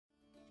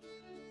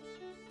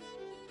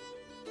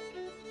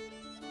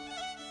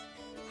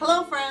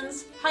Hello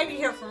friends, Heidi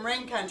here from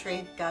Rain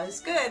Country. God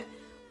is good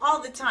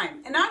all the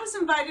time. And I was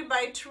invited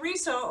by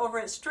Teresa over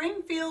at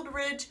Stringfield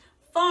Ridge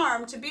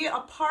Farm to be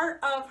a part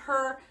of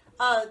her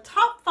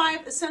top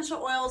 5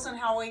 essential oils and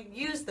how we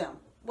use them.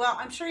 Well,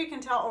 I'm sure you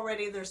can tell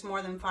already there's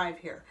more than 5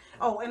 here.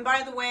 Oh, and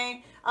by the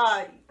way,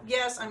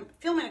 yes, I'm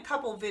filming a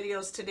couple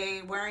videos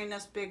today wearing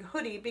this big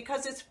hoodie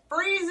because it's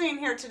freezing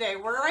here today.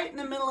 We're right in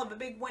the middle of a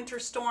big winter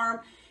storm,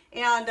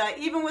 and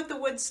even with the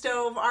wood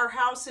stove, our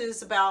house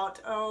is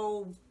about,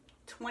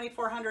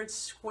 2,400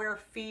 square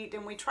feet,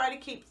 and we try to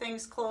keep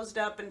things closed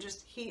up and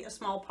just heat a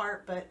small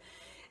part, but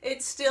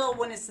it's still,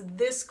 when it's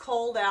this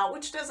cold out,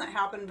 which doesn't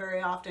happen very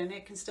often,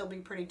 it can still be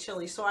pretty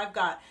chilly. So I've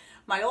got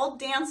my old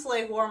dance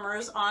leg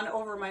warmers on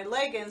over my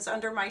leggings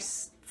under my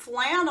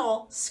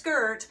flannel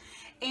skirt,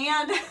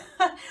 and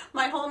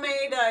my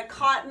homemade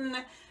cotton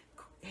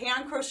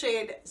hand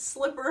crocheted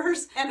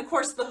slippers, and of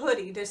course the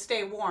hoodie to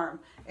stay warm.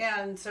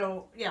 And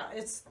so yeah,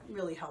 it's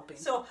really helping.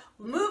 So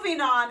moving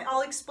on,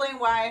 I'll explain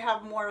why I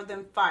have more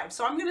than 5.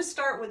 So I'm going to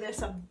start with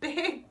this, a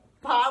big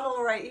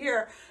bottle right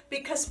here,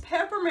 because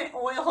peppermint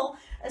oil,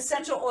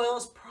 essential oil,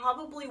 is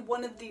probably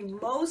one of the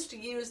most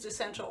used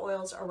essential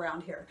oils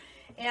around here.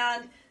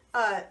 And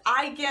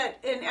I get,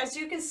 and as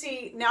you can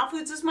see, Now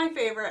Foods is my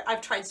favorite.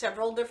 I've tried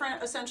several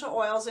different essential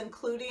oils,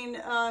 including,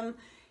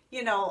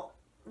 you know,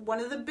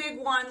 one of the big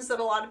ones that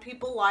a lot of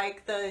people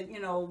like, the, you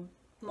know,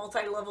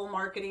 multi-level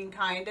marketing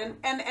kind,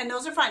 and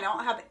those are fine. I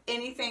don't have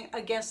anything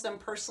against them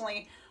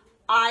personally.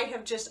 I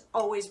have just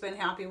always been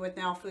happy with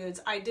Now Foods.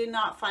 I did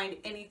not find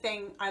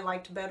anything I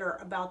liked better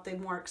about the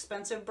more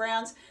expensive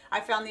brands.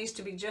 I found these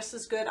to be just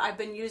as good. I've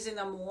been using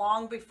them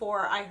long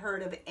before I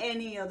heard of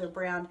any other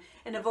brand,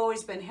 and have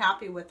always been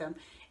happy with them.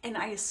 And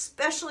I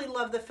especially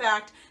love the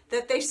fact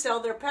that they sell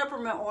their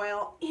peppermint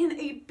oil in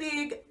a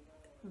big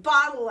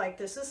bottle like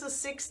this. This is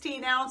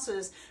 16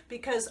 ounces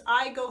because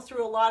I go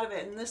through a lot of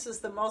it, and this is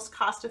the most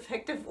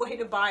cost-effective way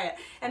to buy it.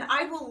 And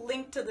I will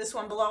link to this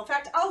one below. In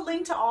fact, I'll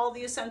link to all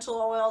the essential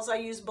oils I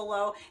use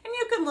below, and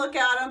you can look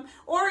at them,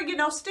 or, you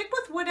know, stick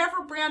with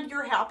whatever brand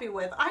you're happy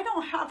with. I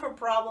don't have a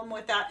problem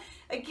with that.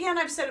 Again,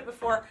 I've said it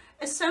before,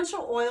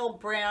 essential oil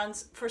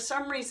brands, for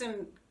some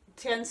reason,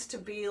 tends to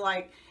be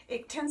like,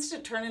 it tends to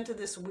turn into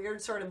this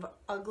weird sort of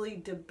ugly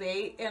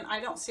debate, and I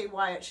don't see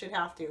why it should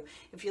have to.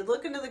 If you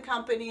look into the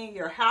company,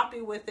 you're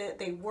happy with it,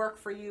 they work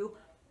for you,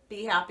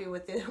 be happy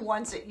with the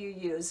ones that you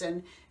use,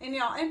 and you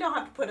know, and don't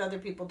have to put other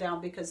people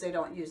down because they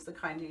don't use the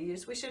kind you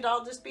use. We should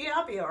all just be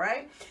happy, all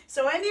right?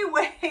 So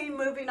anyway,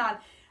 moving on.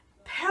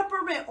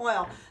 Peppermint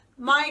oil.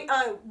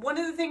 My one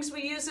of the things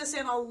we use this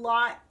in a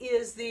lot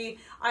is the,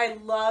 I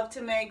love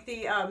to make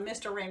the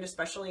Mr. Rain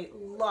especially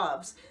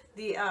loves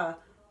the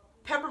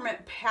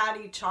peppermint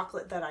patty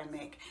chocolate that I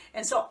make,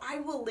 and so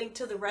I will link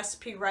to the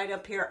recipe right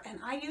up here, and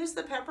I use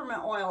the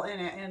peppermint oil in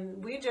it,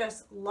 and we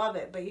just love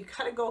it. But you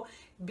gotta go,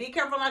 be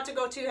careful not to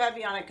go too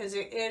heavy on it, because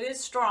it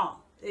is strong.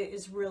 It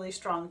is really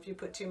strong if you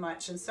put too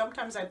much, and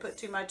sometimes I put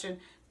too much, and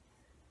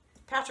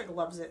Patrick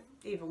loves it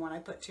even when I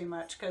put too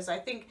much, because I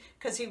think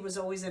because he was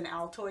always an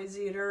Altoids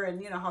eater,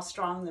 and you know how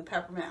strong the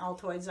peppermint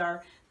Altoids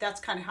are, that's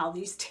kind of how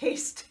these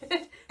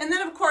tasted. And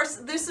then of course,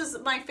 this is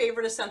my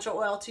favorite essential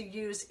oil to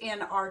use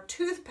in our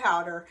tooth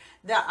powder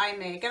that I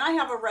make, and I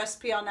have a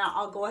recipe on that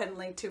I'll go ahead and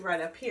link to right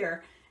up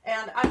here.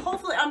 And I'm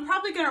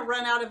probably going to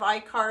run out of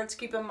iCards,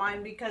 keep in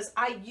mind, because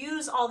I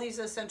use all these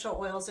essential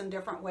oils in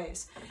different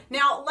ways.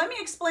 Now let me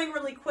explain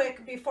really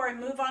quick before I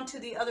move on to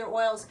the other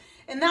oils,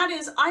 and that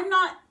is,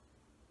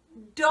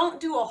 don't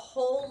do a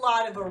whole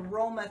lot of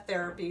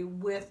aromatherapy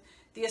with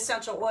the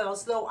essential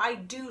oils, though I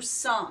do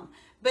some,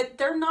 but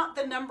they're not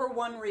the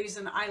 #1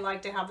 reason I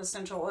like to have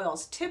essential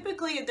oils.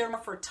 Typically they're more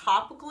for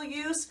topical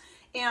use,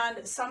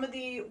 and some of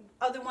the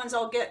other ones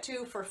I'll get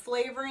to for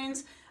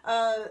flavorings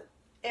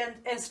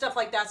and stuff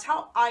like that's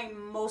how I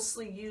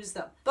mostly use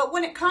them. But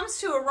when it comes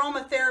to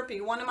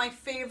aromatherapy, one of my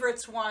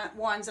favorites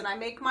ones, and I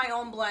make my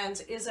own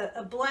blends, is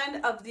a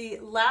blend of the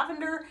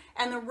lavender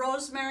and the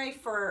rosemary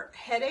for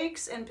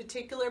headaches in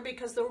particular,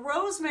 because the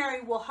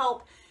rosemary will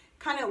help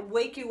kind of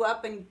wake you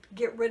up and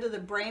get rid of the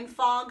brain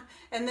fog,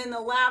 and then the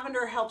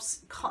lavender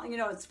helps, you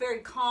know, it's very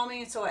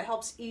calming, so it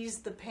helps ease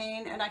the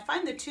pain. And I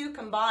find the two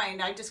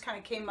combined, I just kind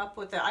of came up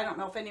with it. I don't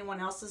know if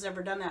anyone else has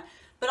ever done that,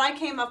 but I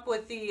came up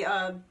with the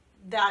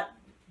that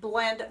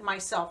blend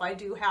myself. I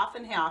do half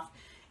and half.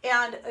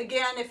 And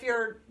again, if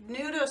you're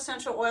new to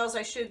essential oils,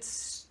 I should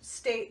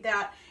state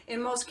that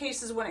in most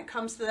cases when it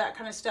comes to that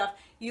kind of stuff,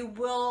 you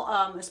will,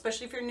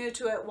 especially if you're new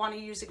to it, want to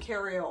use a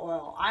carrier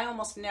oil. I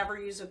almost never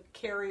use a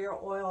carrier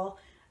oil.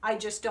 I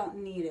just don't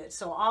need it.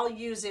 So I'll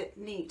use it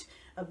neat,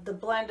 the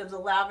blend of the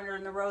lavender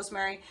and the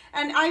rosemary.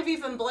 And I've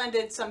even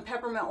blended some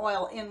peppermint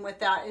oil in with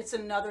that. It's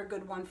another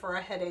good one for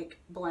a headache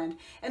blend.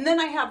 And then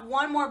I have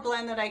one more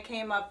blend that I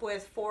came up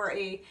with for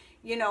a,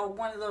 you know,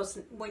 one of those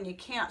when you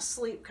can't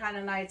sleep kind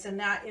of nights, and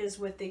that is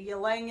with the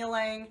ylang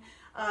ylang,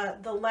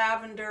 the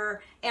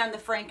lavender, and the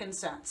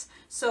frankincense.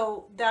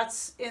 So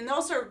that's, and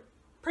those are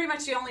pretty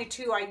much the only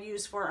two I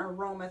use for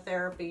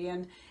aromatherapy,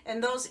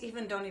 and those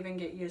don't even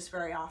get used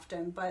very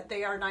often, but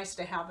they are nice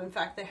to have. In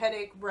fact, the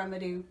headache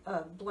remedy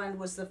blend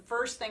was the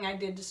first thing I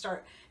did to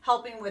start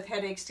helping with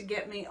headaches, to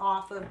get me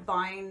off of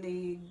buying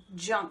the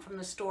junk from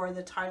the store,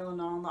 the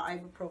Tylenol, the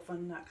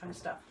ibuprofen, that kind of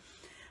stuff.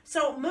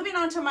 So moving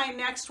on to my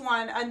next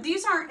one, and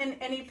these aren't in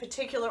any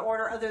particular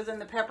order other than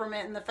the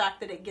peppermint and the fact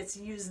that it gets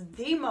used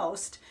the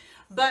most.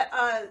 But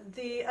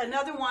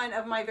another one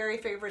of my very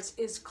favorites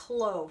is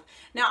clove.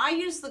 Now I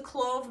use the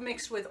clove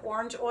mixed with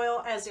orange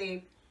oil as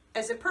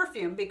a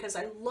perfume because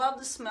I love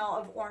the smell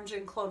of orange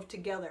and clove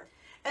together.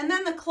 And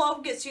then the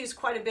clove gets used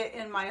quite a bit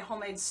in my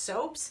homemade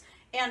soaps.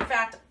 And in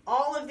fact,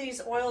 all of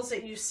these oils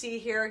that you see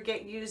here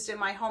get used in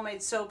my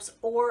homemade soaps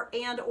or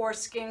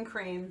skin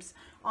creams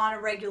on a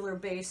regular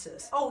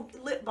basis. Oh,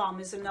 lip balm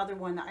is another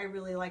one that I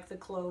really like the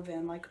clove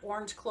in. Like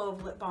orange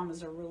clove lip balm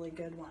is a really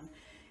good one.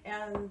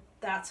 And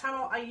that's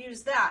how I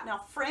use that.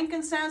 Now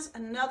frankincense,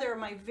 another of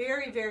my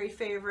very, very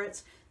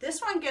favorites.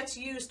 This one gets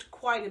used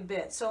quite a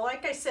bit. So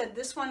like I said,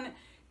 this one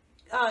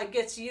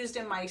gets used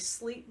in my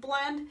sleep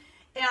blend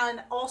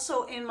and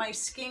also in my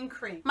skin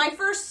cream. My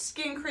first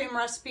skin cream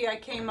recipe I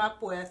came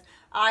up with,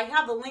 I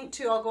have a link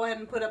to, I'll go ahead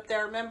and put up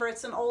there. Remember,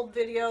 it's an old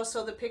video,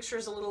 so the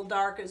picture's a little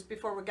dark. It's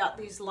before we got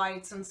these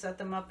lights and set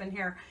them up in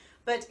here.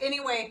 But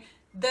anyway,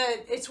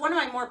 it's one of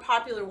my more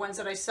popular ones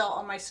that I sell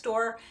on my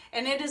store,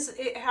 and it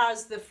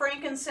has the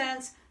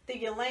frankincense,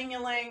 the ylang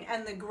ylang,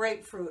 and the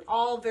grapefruit,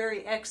 all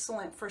very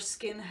excellent for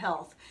skin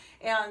health.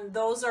 And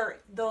those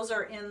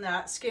are in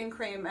that skin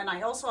cream. And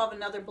I also have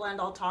another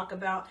blend I'll talk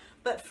about.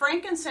 But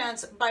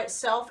frankincense by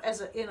itself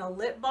in a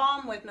lip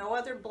balm with no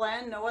other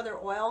blend, no other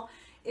oil,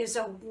 is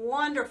a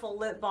wonderful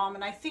lip balm,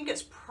 and I think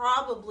it's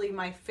probably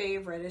my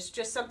favorite. It's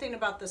just something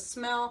about the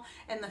smell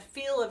and the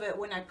feel of it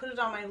when I put it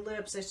on my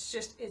lips.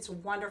 It's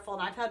wonderful,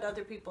 and I've had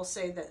other people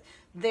say that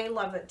they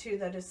love it too,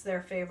 that it's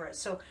their favorite.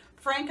 So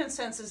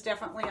frankincense is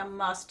definitely a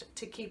must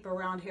to keep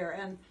around here,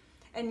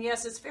 and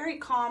yes, it's very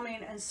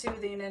calming and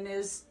soothing and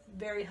is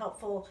very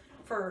helpful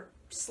for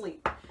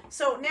sleep.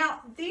 So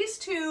now these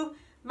two,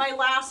 my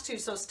last two,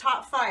 so it's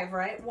top five,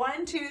 right?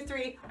 1, 2,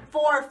 3,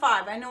 4,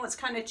 5. I know it's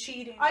kind of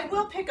cheating. I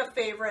will pick a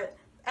favorite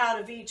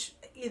out of each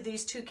of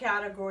these two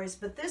categories,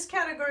 but this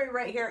category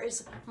right here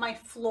is my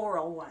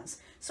floral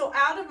ones. So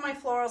out of my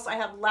florals, I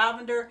have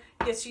lavender.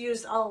 Gets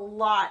used a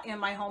lot in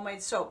my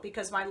homemade soap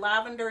because my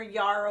lavender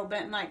yarrow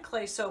bentonite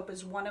clay soap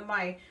is one of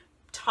my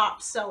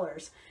top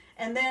sellers.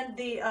 And then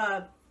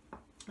the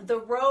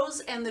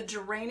rose and the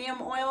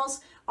geranium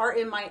oils are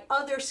in my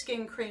other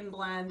skin cream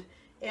blend.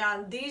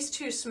 And these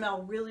two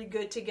smell really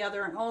good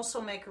together and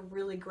also make a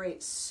really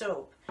great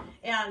soap.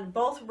 And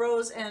both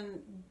rose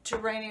and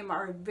geranium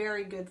are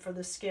very good for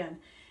the skin.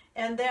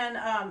 And then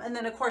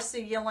of course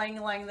the ylang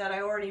ylang that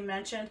I already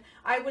mentioned.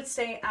 I would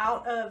say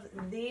out of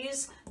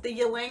these, the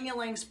ylang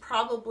ylangs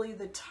probably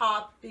the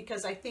top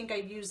because I think I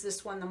use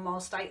this one the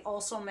most. I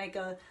also make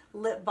a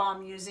lip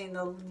balm using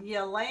the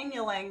ylang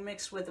ylang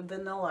mixed with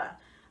vanilla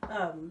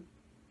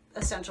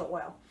essential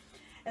oil.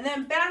 And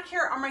then back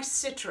here are my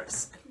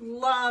citrus.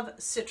 Love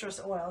citrus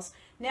oils.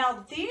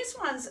 Now these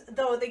ones,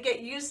 though, they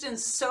get used in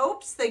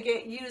soaps, they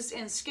get used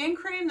in skin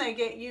cream, they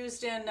get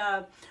used in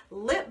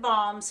lip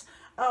balms.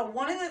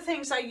 One of the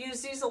things I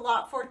use these a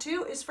lot for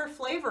too is for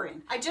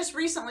flavoring. I just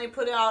recently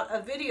put out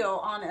a video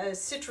on a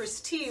citrus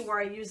tea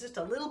where I use just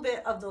a little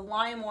bit of the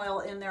lime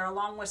oil in there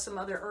along with some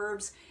other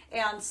herbs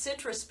and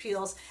citrus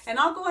peels. And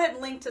I'll go ahead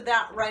and link to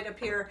that right up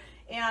here.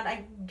 And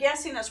I'm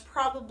guessing that's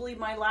probably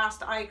my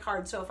last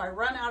iCard. So if I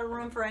run out of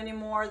room for any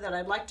more that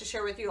I'd like to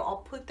share with you, I'll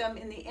put them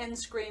in the end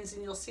screens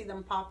and you'll see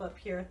them pop up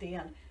here at the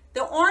end.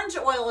 The orange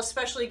oil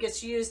especially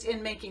gets used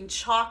in making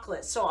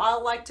chocolate. So I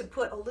like to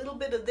put a little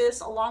bit of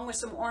this along with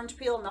some orange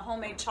peel in the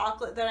homemade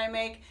chocolate that I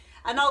make.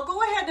 And I'll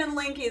go ahead and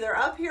link either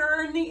up here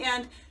or in the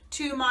end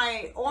to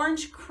my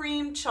orange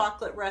cream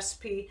chocolate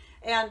recipe.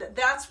 And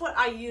that's what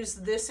I use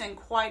this in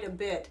quite a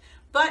bit.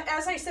 But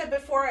as I said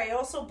before, I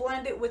also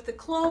blend it with the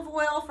clove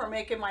oil for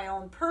making my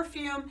own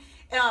perfume.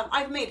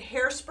 I've made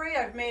hairspray.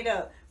 I've made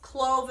a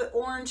clove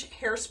orange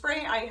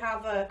hairspray. I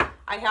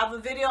have a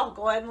video, I'll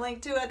go ahead and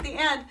link to at the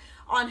end,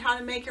 on how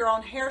to make your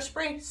own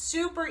hairspray.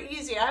 Super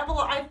easy.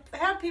 I've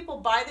had people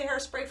buy the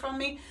hairspray from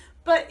me,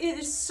 but it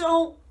is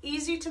so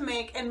easy to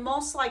make, and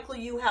most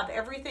likely you have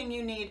everything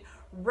you need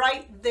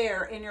right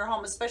there in your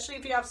home, especially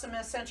if you have some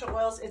essential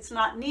oils. It's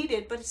not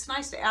needed, but it's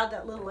nice to add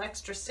that little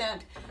extra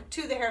scent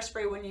to the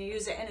hairspray when you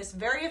use it, and it's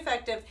very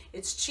effective,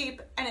 it's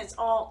cheap, and it's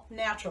all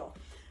natural.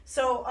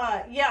 So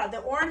yeah, the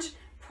orange,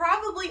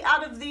 probably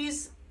out of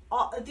these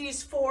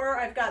four,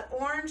 I've got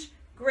orange,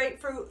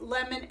 grapefruit,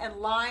 lemon, and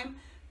lime.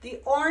 The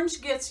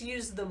orange gets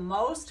used the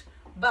most,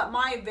 but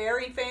my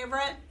very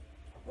favorite,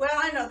 well,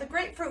 I know the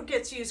grapefruit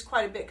gets used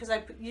quite a bit because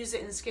I use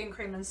it in skin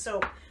cream and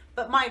soap.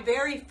 But my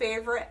very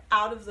favorite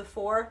out of the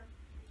four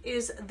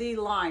is the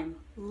lime.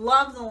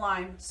 Love the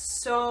lime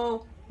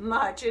so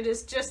much. It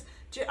is just,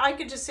 I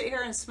could just sit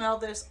here and smell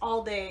this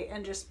all day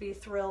and just be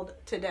thrilled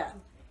to death.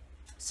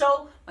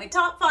 So my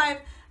top 5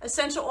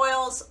 essential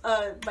oils,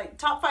 my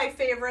top 5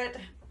 favorite: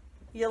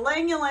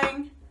 ylang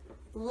ylang,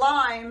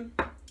 lime,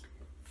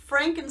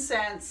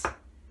 frankincense,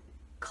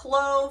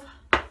 clove,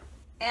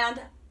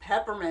 and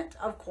peppermint,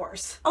 of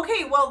course.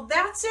 Okay, well,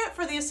 that's it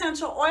for the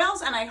essential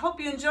oils, and I hope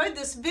you enjoyed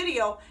this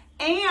video.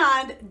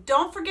 And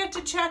don't forget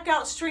to check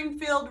out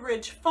Stringfield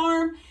Ridge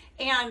Farm,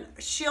 and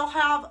she'll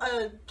have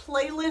a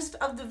playlist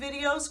of the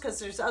videos because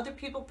there's other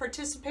people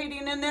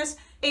participating in this,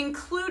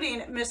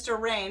 including Mr.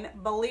 Rain,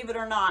 believe it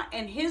or not.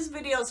 And his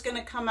video is going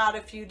to come out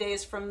a few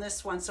days from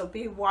this one, so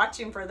be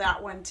watching for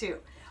that one too.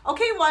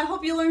 Okay, well, I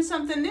hope you learned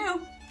something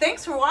new.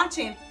 Thanks for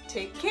watching.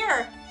 Take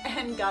care,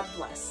 and God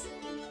bless.